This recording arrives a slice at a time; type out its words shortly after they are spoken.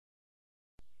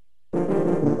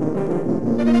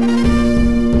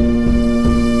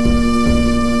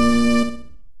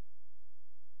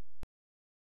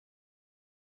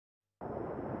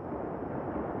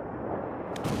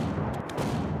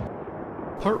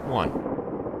Part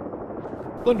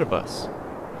 1. Blunderbuss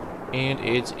and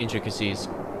its intricacies.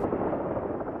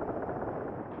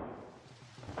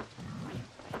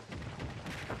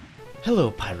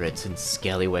 Hello pirates and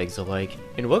scallywags alike,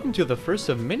 and welcome to the first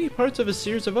of many parts of a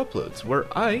series of uploads where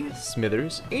I,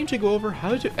 Smithers, aim to go over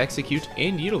how to execute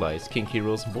and utilize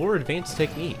KingKRool's more advanced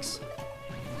techniques.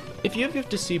 If you have yet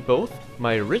to see both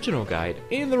my original guide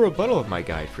and the rebuttal of my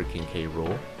guide for King K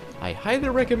Rool, I highly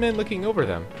recommend looking over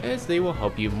them, as they will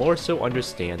help you more so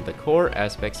understand the core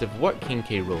aspects of what King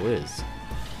K Rool is.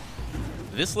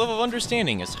 This level of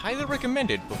understanding is highly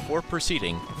recommended before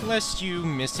proceeding, lest you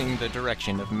missing the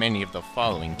direction of many of the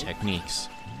following techniques.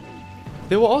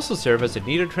 They will also serve as a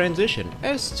needed transition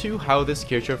as to how this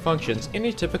character functions in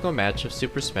a typical match of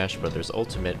Super Smash Bros.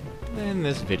 Ultimate than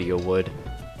this video would.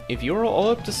 If you're all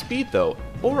up to speed though,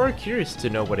 or are curious to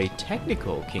know what a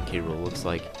technical King K Rool looks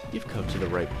like, you've come to the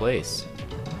right place.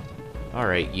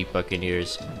 Alright, ye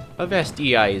buccaneers, avast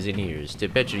ye eyes and ears to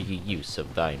better ye use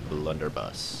of thine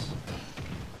blunderbuss.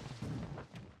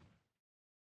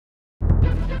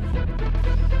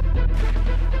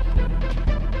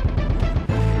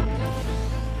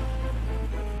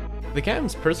 The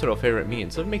captain's personal favorite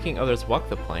means of making others walk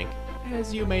the plank,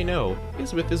 as you may know,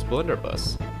 is with his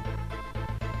blunderbuss.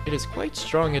 It is quite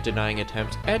strong at denying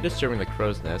attempts at disturbing the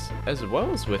crow's nest, as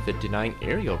well as with it denying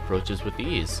aerial approaches with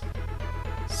ease.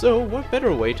 So what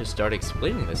better way to start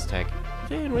explaining this tech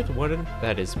than with one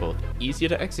that is both easy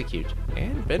to execute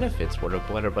and benefits one of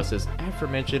Blunderbuss's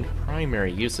aforementioned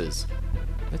primary uses.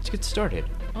 Let's get started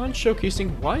on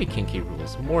showcasing why King K Rool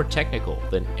is more technical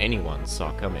than anyone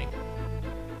saw coming.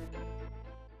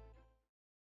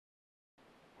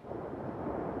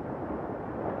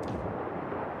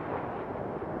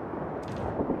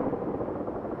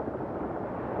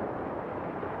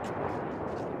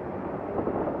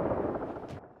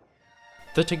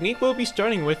 The technique we'll be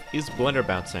starting with is blunder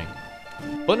bouncing.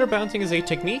 Blunder bouncing is a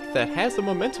technique that has the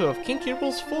momentum of King K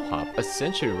Rool's full hop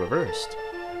essentially reversed.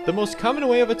 The most common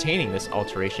way of attaining this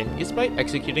alteration is by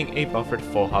executing a buffered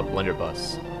full hop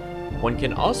blunderbuss. One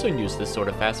can also use this sort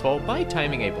of fastfall by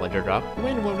timing a blunder drop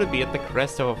when one would be at the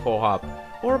crest of a full hop,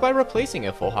 or by replacing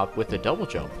a full hop with a double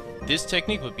jump. This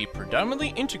technique would be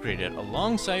predominantly integrated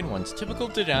alongside one's typical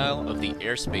denial of the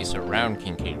airspace around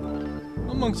King K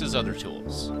Rool, amongst his other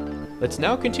tools. Let's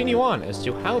now continue on as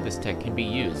to how this tech can be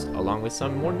used, along with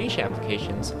some more niche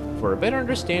applications, for a better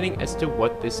understanding as to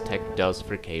what this tech does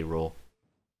for K Rool.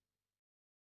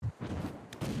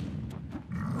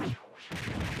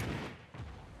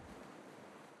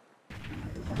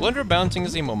 Blunder bouncing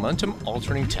is a momentum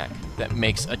altering tech that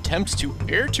makes attempts to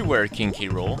air-to-air King K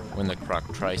Rool when the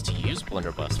croc tries to use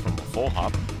blunderbuss from a full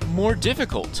hop more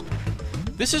difficult.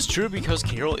 This is true because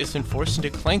K Rool isn't forced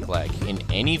into clank lag in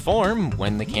any form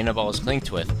when the cannonball is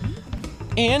clanked with,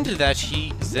 and that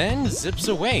he then zips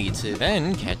away to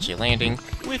then catch a landing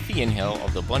with the inhale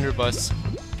of the blunderbuss,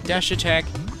 dash attack,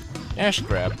 dash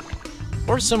grab,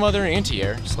 or some other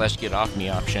anti-air / get off me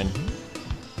option.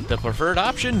 The preferred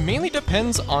option mainly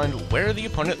depends on where the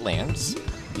opponent lands,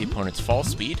 the opponent's fall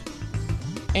speed,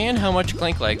 and how much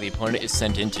clank lag the opponent is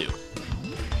sent into.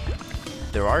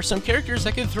 There are some characters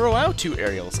that can throw out 2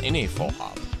 aerials in a full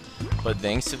hop, but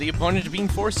thanks to the opponent being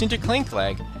forced into clank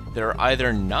lag, they're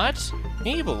either not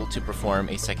able to perform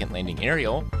a second landing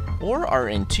aerial, or are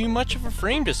in too much of a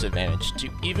frame disadvantage to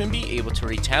even be able to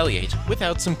retaliate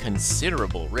without some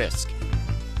considerable risk.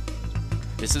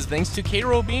 This is thanks to K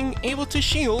Rool being able to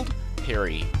shield,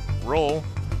 parry, roll,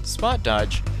 spot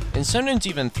dodge, and sometimes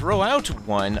even throw out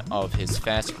one of his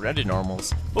fast grounded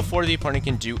normals before the opponent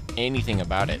can do anything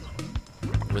about it.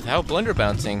 Without blunder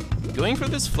bouncing, going for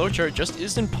this flowchart just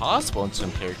isn't possible in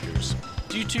some characters,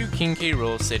 due to King K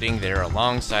Rool sitting there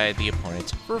alongside the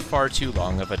opponent for far too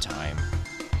long of a time.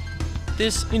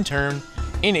 This, in turn,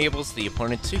 enables the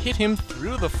opponent to hit him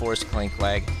through the forced clank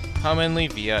lag, commonly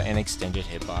via an extended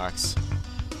hitbox.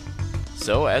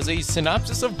 So, as a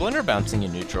synopsis of blunder bouncing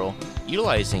in neutral,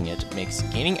 utilizing it makes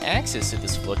gaining access to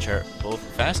this flowchart both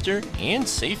faster and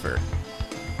safer.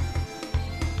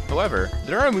 However,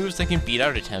 there are moves that can beat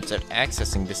out attempts at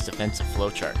accessing this defensive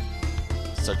flowchart.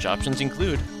 Such options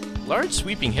include large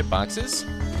sweeping hitboxes,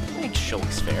 like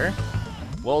Shulk's Fair,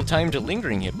 well-timed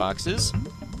lingering hitboxes,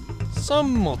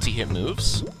 some multi-hit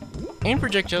moves, and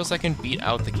projectiles that can beat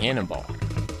out the cannonball.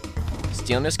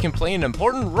 Steelness can play an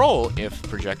important role if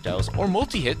projectiles or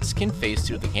multi-hits can phase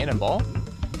through the cannonball,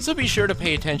 so be sure to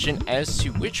pay attention as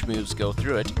to which moves go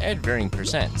through it at varying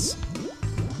percents.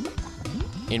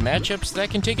 In matchups that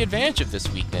can take advantage of this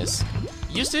weakness,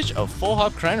 usage of full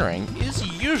hop crownering is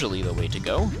usually the way to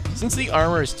go, since the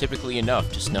armor is typically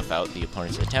enough to snuff out the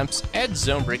opponent's attempts at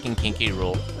zone-breaking King K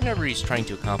Rool whenever he's trying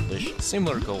to accomplish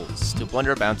similar goals to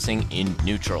blunder bouncing in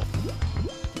neutral.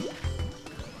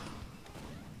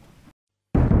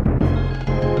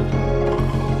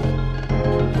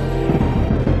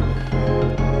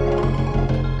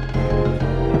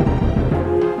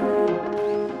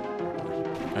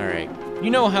 You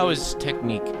know how his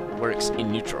technique works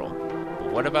in neutral,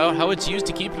 but what about how it's used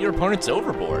to keep your opponents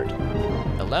overboard?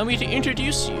 Allow me to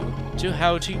introduce you to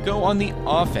how to go on the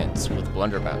offense with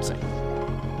blunder bouncing.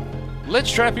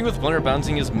 Ledge trapping with blunder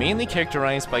bouncing is mainly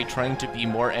characterized by trying to be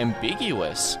more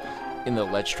ambiguous in the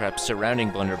ledge traps surrounding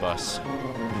Blunderbuss.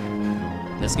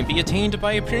 This can be attained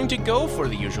by appearing to go for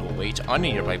the usual weight on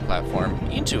a nearby platform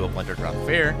into a blunder drop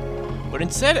fair, but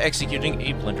instead executing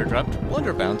a blunder dropped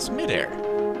blunder bounce midair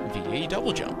via a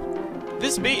double jump.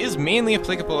 This bait is mainly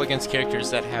applicable against characters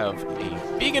that have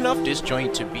a big enough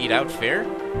disjoint to beat out fair,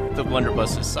 the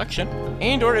blunderbuss's suction,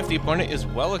 and or if the opponent is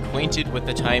well acquainted with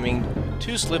the timing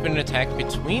to slip an attack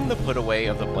between the put away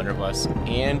of the blunderbuss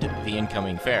and the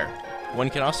incoming fair. One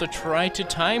can also try to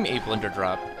time a blunder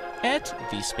drop at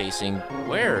the spacing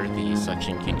where the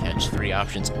suction can catch 3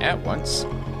 options at once,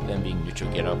 them being neutral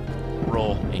get up,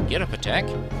 roll, and get up attack,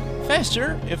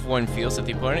 faster if one feels that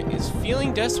the opponent is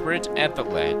feeling desperate at the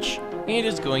ledge and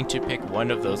is going to pick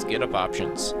one of those get up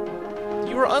options.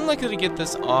 You are unlikely to get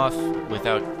this off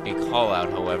without a call out,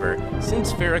 however,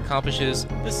 since fair accomplishes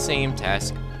the same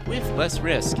task with less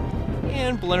risk,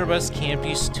 and blunderbuss can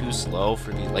be too slow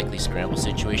for the likely scramble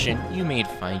situation you may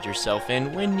find yourself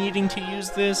in when needing to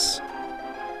use this.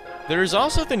 There is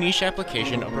also the niche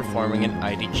application of performing an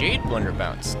IDJ blunder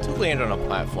bounce to land on a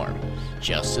platform,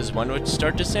 just as one would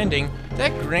start descending,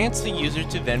 that grants the user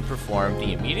to then perform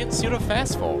the immediate pseudo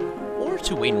fastfall, or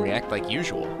to wait and react like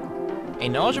usual. A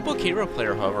knowledgeable K Rool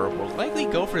player, however, will likely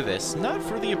go for this not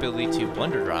for the ability to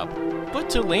blunder drop, but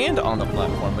to land on the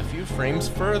platform a few frames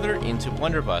further into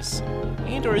blunderbuss,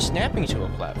 and or snapping to a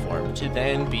platform to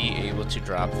then be able to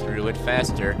drop through it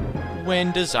faster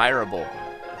when desirable.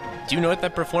 Do note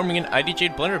that performing an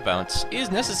IDJ blunder bounce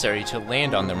is necessary to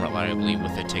land on them reliably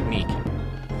with a technique.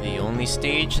 The only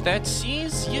stage that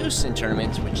sees use in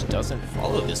tournaments which doesn't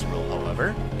follow this rule,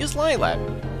 however, is Lilat,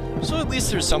 so at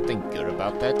least there's something good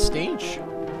about that stage.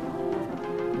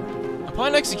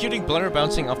 Upon executing blunder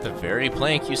bouncing off the very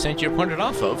plank you sent your opponent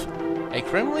off of, a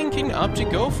Kremlin can opt to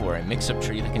go for a mix-up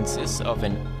tree that consists of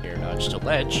an air dodge to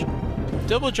ledge,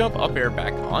 double jump up air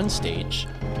back on stage,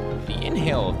 the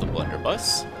inhale of the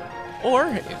blunderbuss, or,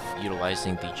 if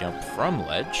utilizing the jump from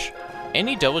ledge,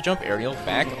 any double jump aerial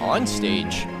back on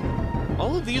stage.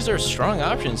 All of these are strong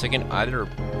options that can either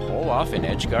pull off an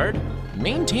edge guard,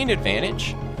 maintain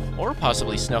advantage, or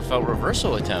possibly snuff out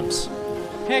reversal attempts.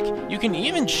 Heck, you can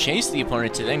even chase the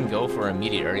opponent to then go for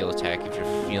immediate aerial attack if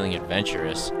you're feeling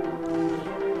adventurous.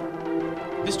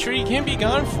 This tree can be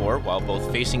gone for while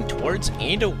both facing towards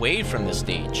and away from the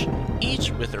stage,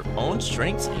 each with their own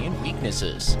strengths and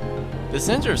weaknesses. The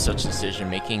center of such decision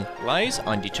making lies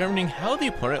on determining how the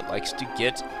opponent likes to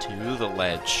get to the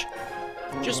ledge.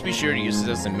 Just be sure to use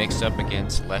this as a mix-up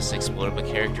against less explorable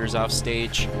characters off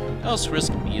stage, else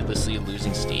risk needlessly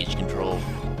losing stage control.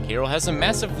 K Rool has a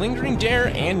massive lingering dare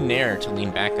and nair to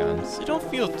lean back on, so don't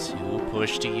feel too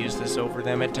pushed to use this over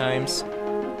them at times.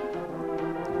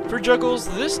 For juggles,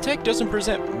 this tech doesn't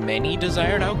present many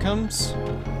desired outcomes.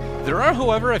 There are,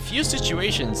 however, a few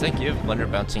situations that give blunder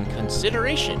bouncing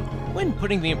consideration when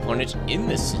putting the opponent in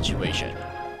this situation.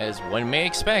 As one may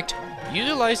expect,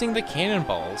 utilizing the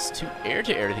cannonballs to air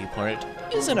the opponent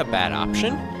isn't a bad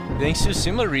option, thanks to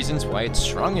similar reasons why it's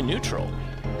strong in neutral.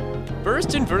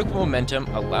 Burst in vertical momentum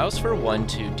allows for one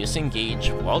to disengage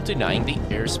while denying the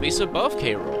airspace above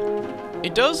K Rool.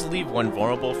 It does leave one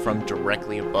vulnerable from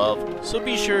directly above, so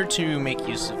be sure to make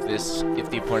use of this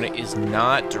if the opponent is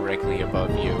not directly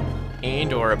above you,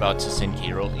 and or about to send K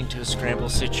Rool into a scramble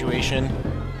situation.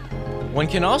 One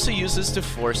can also use this to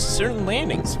force certain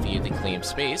landings via the claimed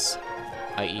space,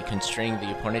 i.e. constraining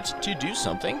the opponent to do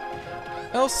something,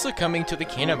 else succumbing to the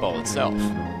cannonball itself.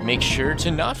 Make sure to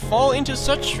not fall into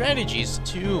such strategies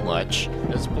too much,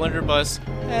 as Blunderbuss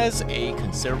has a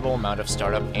considerable amount of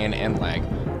startup and end lag,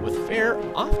 with fair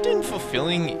often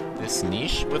fulfilling this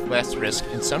niche with less risk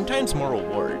and sometimes more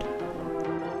reward.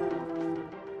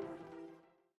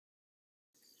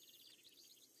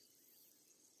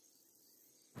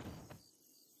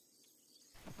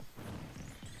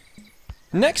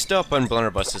 Next up on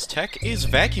Blunderbuss's tech is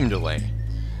vacuum delay.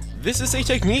 This is a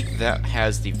technique that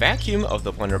has the vacuum of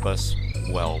the blunderbuss,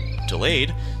 well,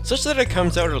 delayed, such that it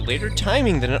comes out at a later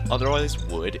timing than it otherwise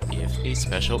would if a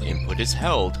special input is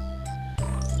held.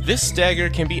 This stagger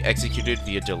can be executed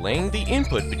via delaying the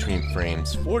input between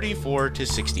frames 44 to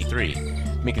 63,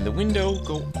 making the window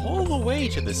go all the way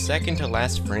to the second to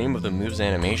last frame of the move's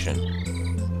animation.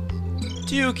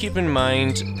 Do keep in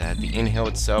mind that the inhale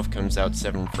itself comes out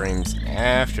 7 frames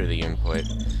after the input,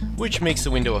 which makes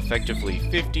the window effectively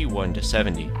 51 to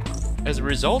 70. As a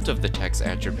result of the tech's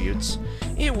attributes,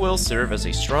 it will serve as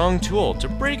a strong tool to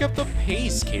break up the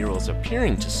pace K Rool is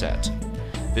appearing to set.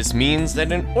 This means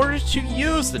that in order to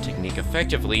use the technique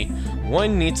effectively,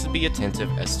 one needs to be attentive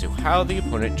as to how the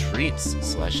opponent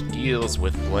treats/deals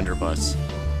with Blunderbuss.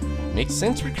 Make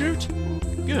sense, recruit?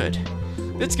 Good.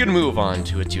 Let's get a move on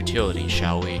to its utility,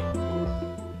 shall we?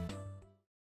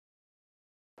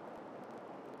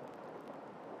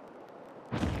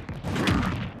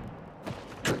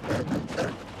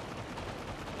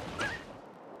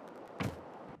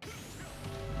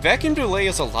 Vacuum delay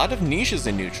has a lot of niches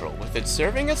in neutral, with it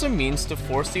serving as a means to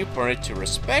force the opponent to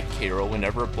respect K Rool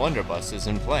whenever Blunderbuss is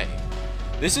in play.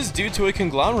 This is due to a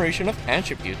conglomeration of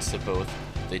attributes that both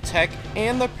the tech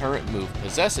and the parent move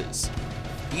possesses.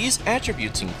 These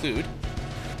attributes include: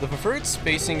 the preferred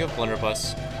spacing of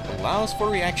Blunderbuss allows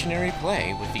for reactionary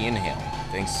play with the inhale,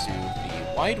 thanks to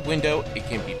the wide window it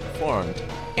can be performed,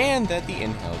 and that the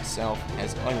inhale itself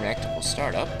has unreactable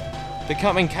startup. The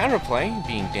common counterplay,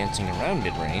 being dancing around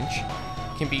mid-range,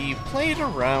 can be played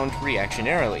around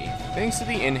reactionarily, thanks to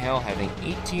the inhale having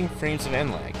 18 frames of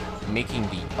end lag, making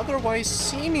the otherwise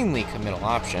seemingly committal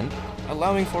option,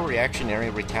 allowing for reactionary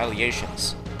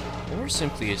retaliations, or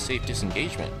simply a safe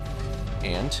disengagement.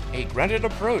 And a grounded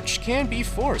approach can be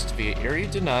forced via area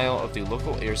denial of the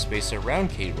local airspace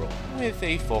around K Rool with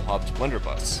a full-hopped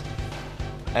Blunderbuss.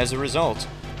 As a result,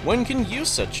 one can use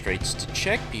such traits to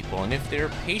check people and if they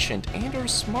are patient and or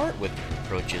smart with their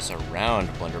approaches around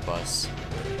Blunderbuss.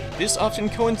 This often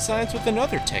coincides with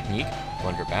another technique,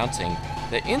 blunder bouncing,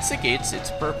 that instigates its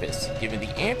purpose, given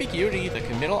the ambiguity the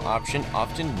committal option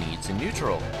often needs in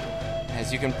neutral.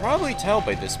 As you can probably tell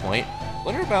by this point,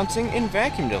 blunder bouncing and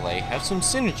vacuum delay have some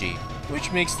synergy,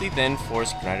 which makes the then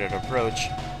forced grounded approach,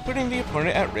 putting the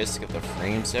opponent at risk of the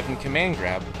frame 7 command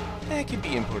grab that can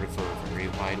be imported for a very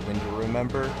wide window,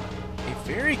 remember. A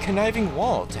very conniving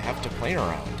wall to have to play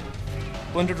around.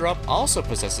 Blunder drop also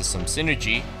possesses some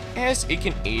synergy, as it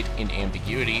can aid in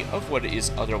ambiguity of what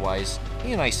is otherwise,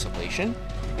 in isolation,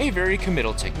 a very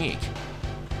committal technique.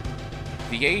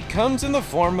 The aid comes in the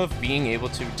form of being able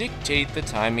to dictate the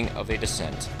timing of a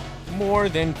descent, more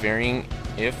than varying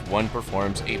if one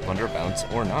performs a blunder bounce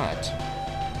or not.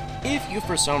 If you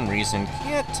for some reason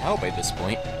can't tell by this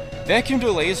point, vacuum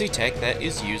delay is a tech that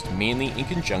is used mainly in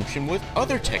conjunction with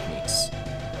other techniques.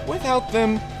 Without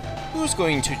them, who's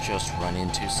going to just run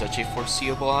into such a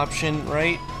foreseeable option,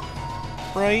 right?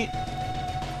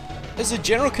 As a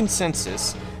general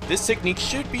consensus, this technique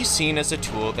should be seen as a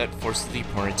tool that forces the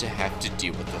opponent to have to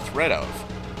deal with the threat of.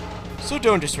 So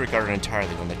don't disregard it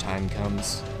entirely when the time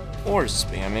comes, or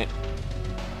spam it.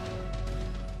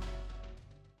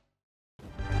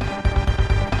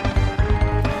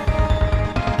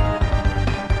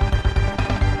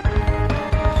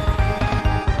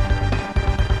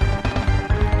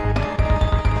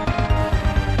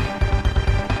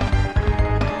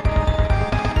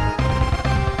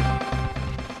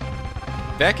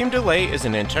 Vacuum delay is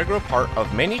an integral part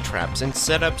of many traps and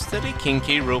setups that a King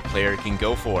K Rool player can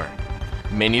go for,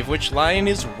 many of which lie in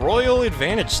his royal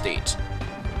advantage state.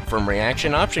 From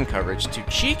reaction option coverage to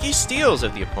cheeky steals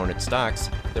of the opponent's stocks,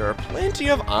 there are plenty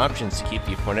of options to keep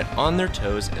the opponent on their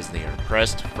toes as they are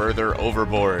pressed further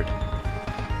overboard.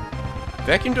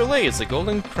 Vacuum delay is the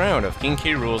golden crown of King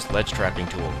K Rool's ledge trapping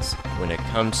tools, when it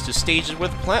comes to stages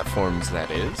with platforms,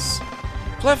 that is.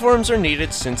 Platforms are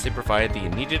needed since they provide the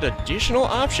needed additional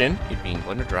option, it being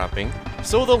blunder dropping,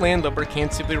 so the landlubber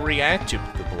can't simply react to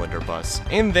the Blunderbuss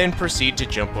and then proceed to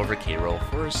jump over K Rool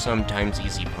for a sometimes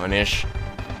easy punish.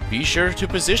 Be sure to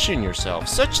position yourself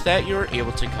such that you are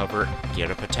able to cover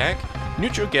get up attack,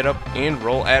 neutral get up, and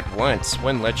roll at once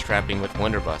when ledge trapping with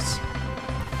Blunderbuss.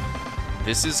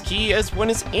 This is key as one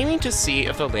is aiming to see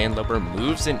if the landlubber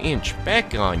moves an inch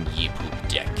back on ye poop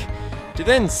deck, to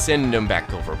then send them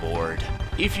back overboard.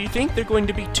 If you think they're going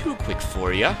to be too quick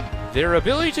for ya, their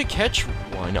ability to catch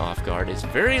one off guard is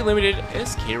very limited,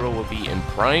 as K Rool will be in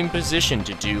prime position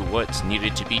to do what's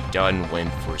needed to be done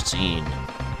when foreseen.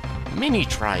 Many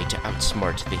try to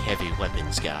outsmart the heavy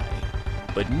weapons guy,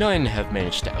 but none have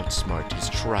managed to outsmart his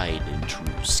tried and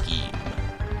true scheme.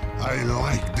 I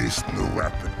like this new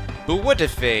weapon. But what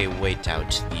if they wait out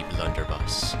the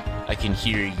Blunderbuss? I can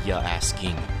hear ya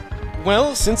asking,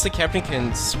 Well, since the captain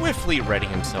can swiftly ready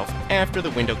himself after the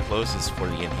window closes for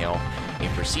the inhale, a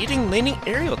proceeding landing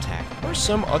aerial attack or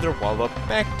some other wallop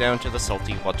back down to the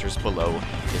salty waters below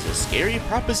is a scary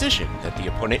proposition that the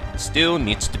opponent still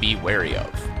needs to be wary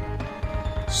of.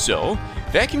 So,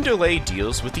 vacuum delay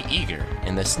deals with the eager,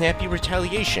 and the snappy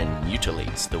retaliation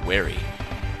mutilates the wary.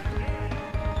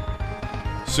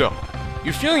 So,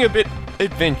 you're feeling a bit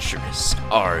adventurous,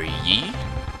 are ye?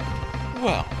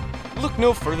 Well, look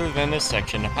no further than this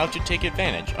section of how to take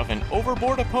advantage of an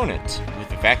overboard opponent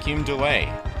with vacuum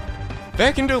delay.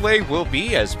 Vacuum delay will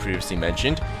be, as previously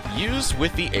mentioned, used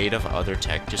with the aid of other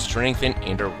tech to strengthen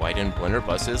and/or widen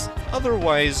blunderbusses'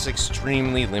 otherwise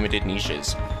extremely limited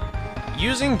niches.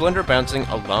 Using blunder bouncing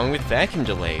along with vacuum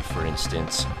delay, for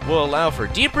instance, will allow for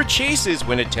deeper chases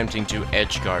when attempting to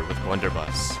edgeguard with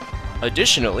blunderbuss.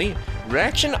 Additionally,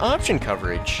 reaction option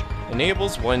coverage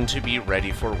enables one to be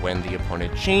ready for when the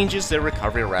opponent changes their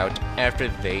recovery route after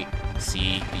they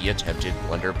see the attempted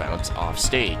blunder bounce off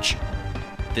stage.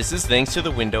 This is thanks to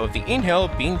the window of the inhale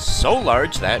being so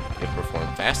large that, if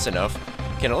performed fast enough,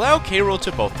 can allow K Rool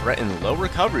to both threaten low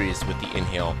recoveries with the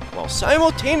inhale while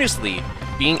simultaneously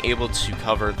being able to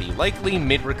cover the likely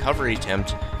mid-recovery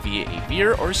attempt via a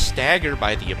veer or stagger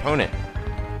by the opponent.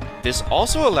 This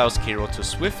also allows K Rool to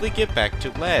swiftly get back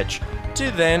to ledge,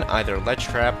 to then either ledge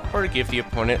trap or give the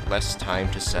opponent less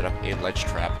time to set up a ledge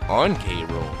trap on K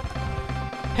Rool.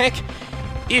 Heck,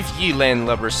 if ye land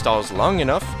lubber stalls long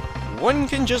enough, one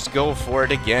can just go for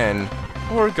it again,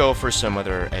 or go for some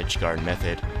other edgeguard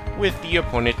method, with the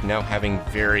opponent now having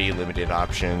very limited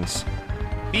options.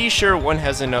 Be sure one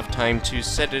has enough time to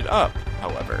set it up,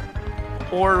 however,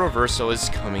 or reversal is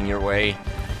coming your way.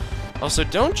 Also,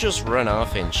 don't just run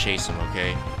off and chase him,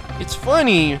 okay? It's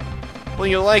funny, but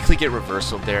you'll likely get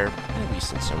reversaled there, at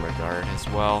least in some regard as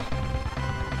well.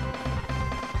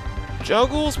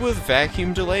 Juggles with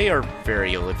vacuum delay are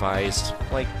very ill-advised.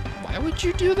 Like, why would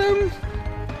you do them?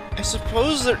 I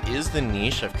suppose there is the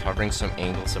niche of covering some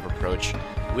angles of approach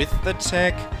with the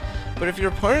tech, but if your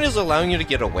opponent is allowing you to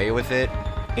get away with it,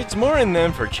 it's more in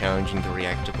them for challenging the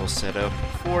reactable setup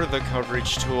for the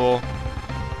coverage tool.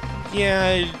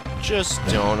 Yeah, just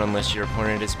don't unless your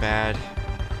opponent is bad.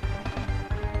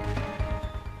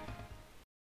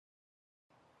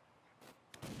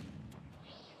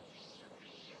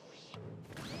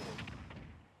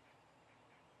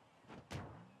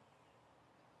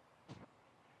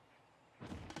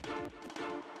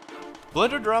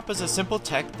 Blunder Drop is a simple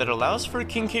tech that allows for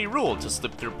King K Rool to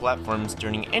slip through platforms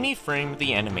during any frame of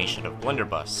the animation of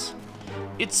Blunderbuss.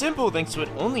 It's simple thanks to it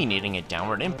only needing a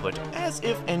downward input, as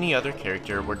if any other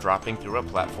character were dropping through a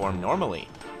platform normally.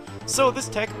 So this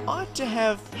tech ought to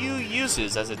have few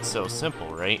uses as it's so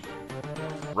simple, right?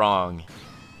 Wrong.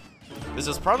 This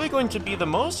is probably going to be the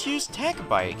most used tech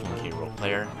by a King K Rool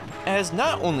player, as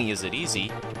not only is it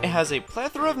easy, it has a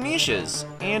plethora of niches,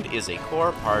 and is a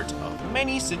core part of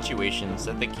many situations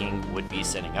that the king would be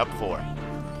setting up for.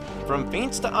 From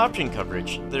feints to option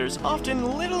coverage, there's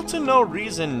often little to no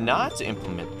reason not to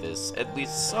implement this, at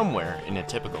least somewhere in a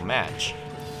typical match.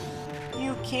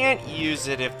 You can't use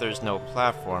it if there's no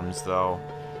platforms though,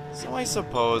 so I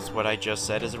suppose what I just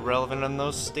said is irrelevant on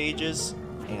those stages,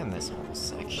 and this whole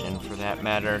section for that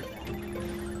matter.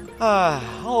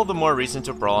 All the more reason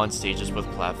to brawl on stages with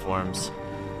platforms.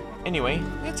 Anyway,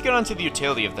 let's get on to the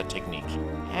utility of the technique,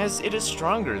 as it is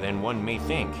stronger than one may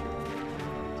think.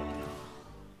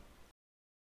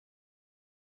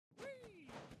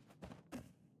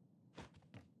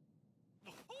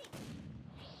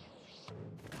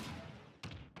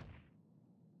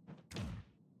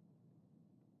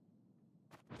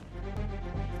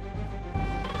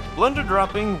 Blunder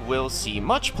dropping will see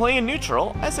much play in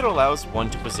neutral, as it allows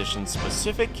one to position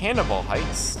specific cannonball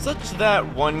heights such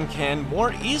that one can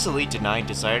more easily deny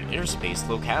desired airspace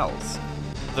locales.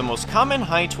 The most common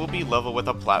height will be level with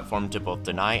a platform to both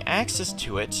deny access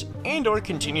to it and or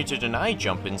continue to deny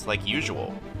jump-ins like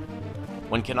usual.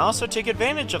 One can also take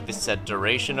advantage of the set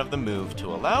duration of the move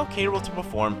to allow K Rool to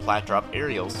perform plat drop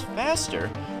aerials faster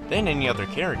than any other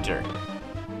character.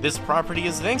 This property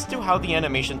is thanks to how the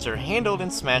animations are handled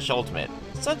in Smash Ultimate,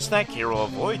 such that K Rool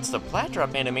avoids the plat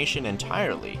drop animation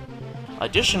entirely.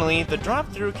 Additionally, the drop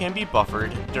through can be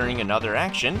buffered during another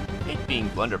action, it being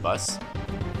Blunderbuss,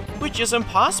 which is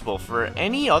impossible for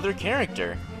any other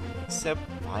character, except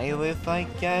Byleth, I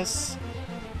guess?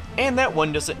 And that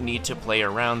one doesn't need to play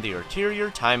around the ulterior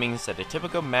timings that a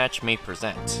typical match may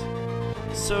present.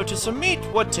 So to summate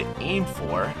what to aim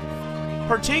for,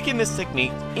 partake in this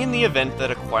technique in the event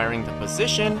that acquiring the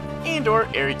position and or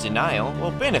air denial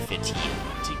will benefit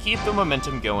you. to keep the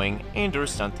momentum going and or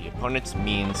stunt the opponent's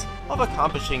means of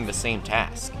accomplishing the same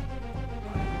task.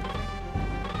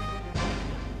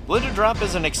 Blender Drop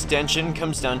as an extension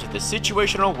comes down to the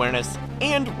situational awareness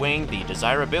and weighing the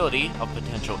desirability of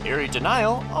potential area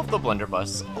denial of the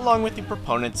blunderbuss along with the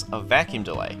proponents of vacuum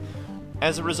delay.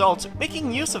 As a result,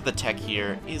 making use of the tech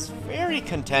here is very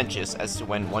contentious as to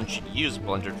when one should use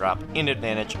Blender Drop in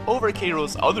advantage over K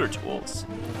Rool's other tools.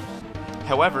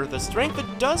 However, the strength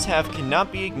it does have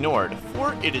cannot be ignored,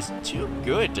 for it is too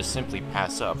good to simply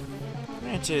pass up.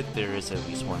 Granted, there is at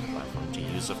least one platform to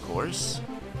use, of course.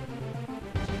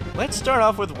 Let's start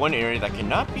off with one area that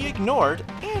cannot be ignored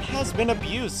and has been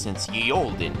abused since ye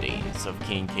olden days of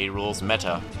King K Rool's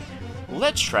meta: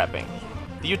 ledge trapping.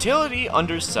 The utility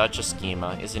under such a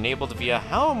schema is enabled via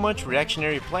how much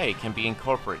reactionary play can be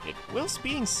incorporated, whilst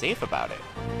being safe about it.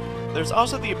 There's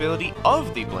also the ability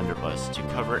of the blunderbuss to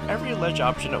cover every ledge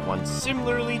option at once,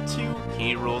 similarly to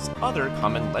K Rool's other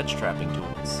common ledge trapping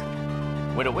tools.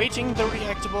 When awaiting the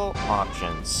reactable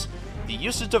options, the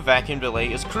usage of vacuum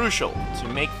delay is crucial to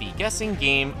make the guessing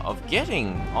game of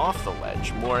getting off the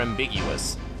ledge more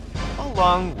ambiguous,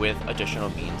 along with additional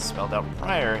means spelled out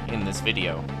prior in this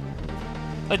video.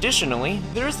 Additionally,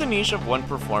 there is the niche of one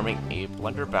performing a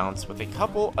blunder bounce with a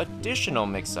couple additional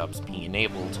mix-ups being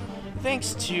enabled,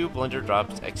 thanks to Blender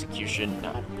Drop's execution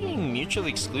not being mutually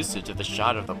exclusive to the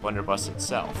shot of the blunderbuss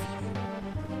itself.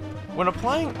 When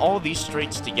applying all these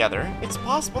traits together, it's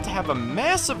possible to have a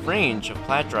massive range of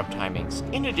plat drop timings,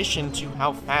 in addition to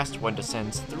how fast one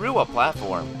descends through a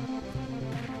platform.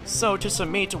 So to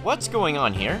summate what's going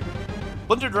on here,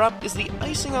 Blender Drop is the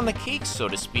icing on the cake, so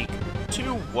to speak,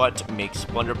 to what makes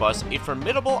Blunderbuss a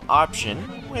formidable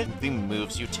option with the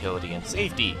move's utility and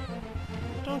safety.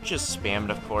 Don't just spam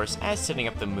it, of course, as setting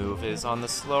up the move is on the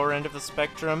slower end of the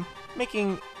spectrum,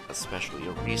 making especially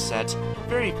a reset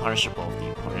very punishable if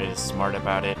the opponent is smart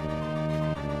about it.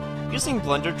 Using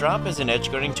Blender Drop as an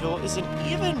edgeguarding tool is an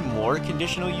even more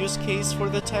conditional use case for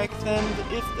the tech than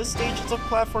if the stage is a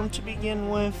platform to begin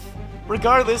with.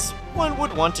 Regardless, one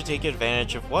would want to take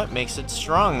advantage of what makes it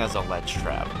strong as a ledge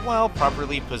trap, while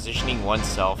properly positioning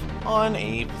oneself on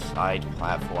a side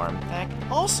platform that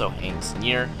also hangs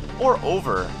near or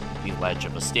over the ledge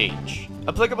of a stage.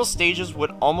 Applicable stages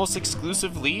would almost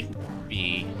exclusively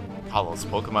be Hollow's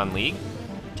Pokemon League,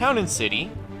 Town and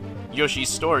City, Yoshi's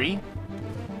Story,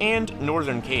 and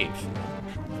Northern Cave.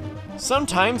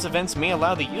 Sometimes events may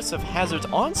allow the use of hazards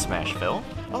on Smashville,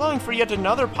 allowing for yet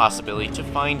another possibility to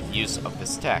find use of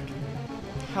this tech.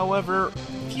 However,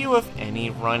 few if any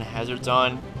run hazards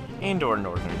on and or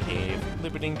Northern Cave,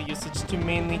 limiting the usage to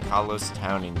mainly Kalos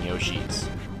Town and Yoshi's.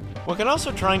 One can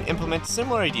also try and implement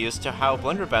similar ideas to how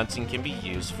Blunder Bouncing can be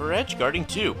used for edge guarding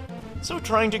too. So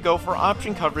trying to go for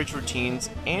option coverage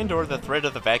routines and or the threat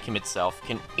of the vacuum itself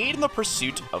can aid in the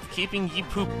pursuit of keeping ye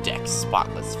poop decks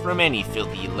spotless from any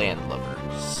filthy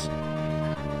landlubbers.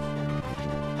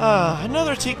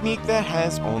 Another technique that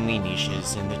has only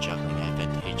niches in the juggling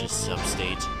advantageous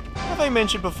substate. Have I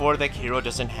mentioned before that K Rool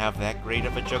doesn't have that great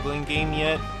of a juggling game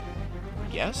yet?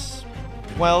 Yes?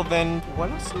 Well then, what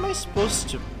else am I supposed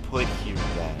to put here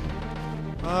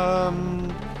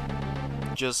then?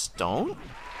 Just don't?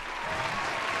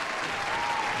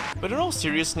 But in all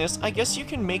seriousness, I guess you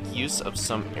can make use of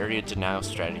some area denial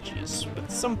strategies, with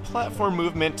some platform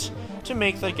movement to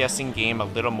make the guessing game a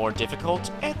little more difficult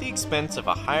at the expense of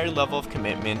a higher level of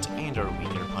commitment and or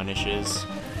weaker punishes.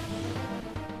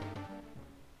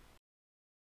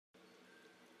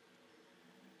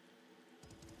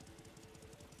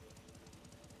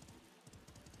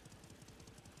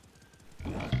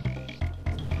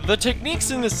 The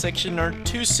techniques in this section are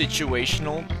too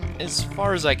situational, as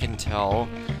far as I can tell,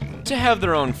 to have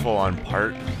their own full-on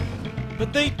part,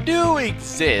 but they do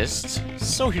exist,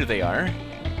 so here they are.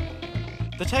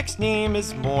 The text name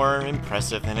is more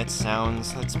impressive than it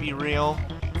sounds, let's be real.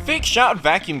 Fake Shot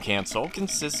Vacuum Cancel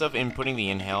consists of inputting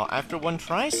the inhale after one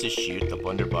tries to shoot the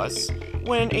blunderbuss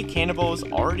when a cannonball is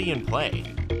already in play,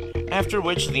 after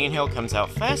which the inhale comes out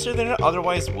faster than it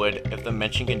otherwise would if the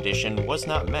mentioned condition was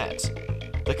not met.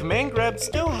 The command grab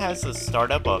still has a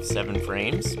startup of 7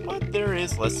 frames, but there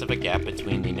is less of a gap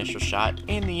between the initial shot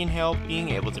and the inhale being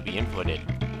able to be inputted.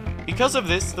 Because of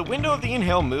this, the window of the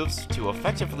inhale moves to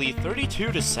effectively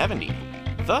 32 to 70,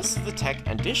 thus the tech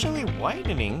additionally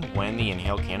widening when the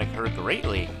inhale can occur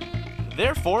greatly.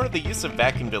 Therefore, the use of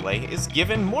vacuum delay is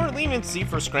given more leniency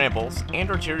for scrambles and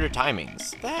ulterior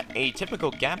timings that a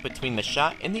typical gap between the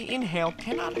shot and the inhale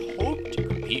cannot hope to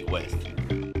compete with.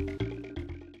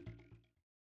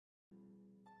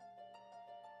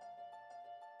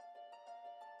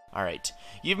 Alright,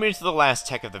 you've made it to the last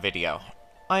tech of the video.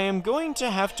 I am going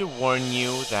to have to warn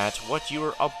you that what you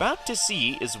are about to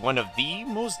see is one of the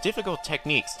most difficult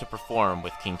techniques to perform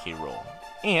with King K Rool,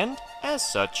 and, as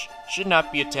such, should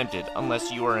not be attempted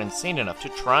unless you are insane enough to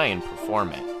try and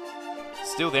perform it.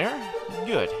 Still there?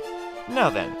 Good. Now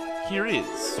then, here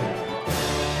is...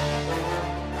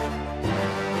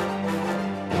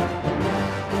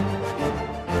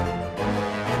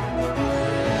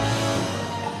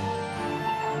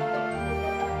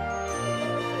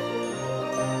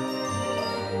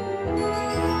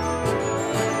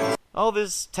 All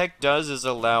this tech does is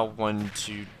allow one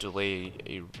to delay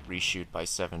a reshoot by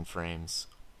 7 frames.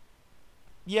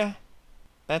 Yeah,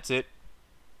 that's it.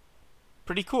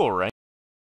 Pretty cool, right?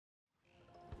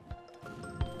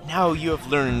 Now you have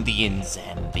learned the ins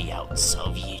and the outs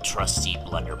of ye trusty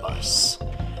blunderbuss.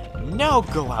 Now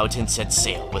go out and set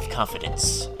sail with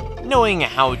confidence, knowing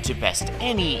how to best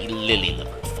any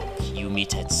lily-livered folk you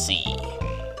meet at sea.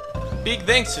 Big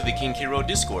thanks to the KingKRool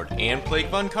Discord and Plague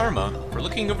Von Karma for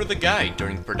looking over the guide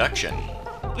during production.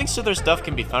 Links to their stuff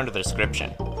can be found in the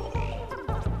description.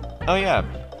 Oh yeah,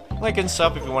 like and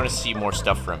sub if you want to see more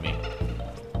stuff from me.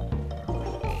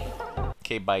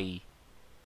 Okay, bye.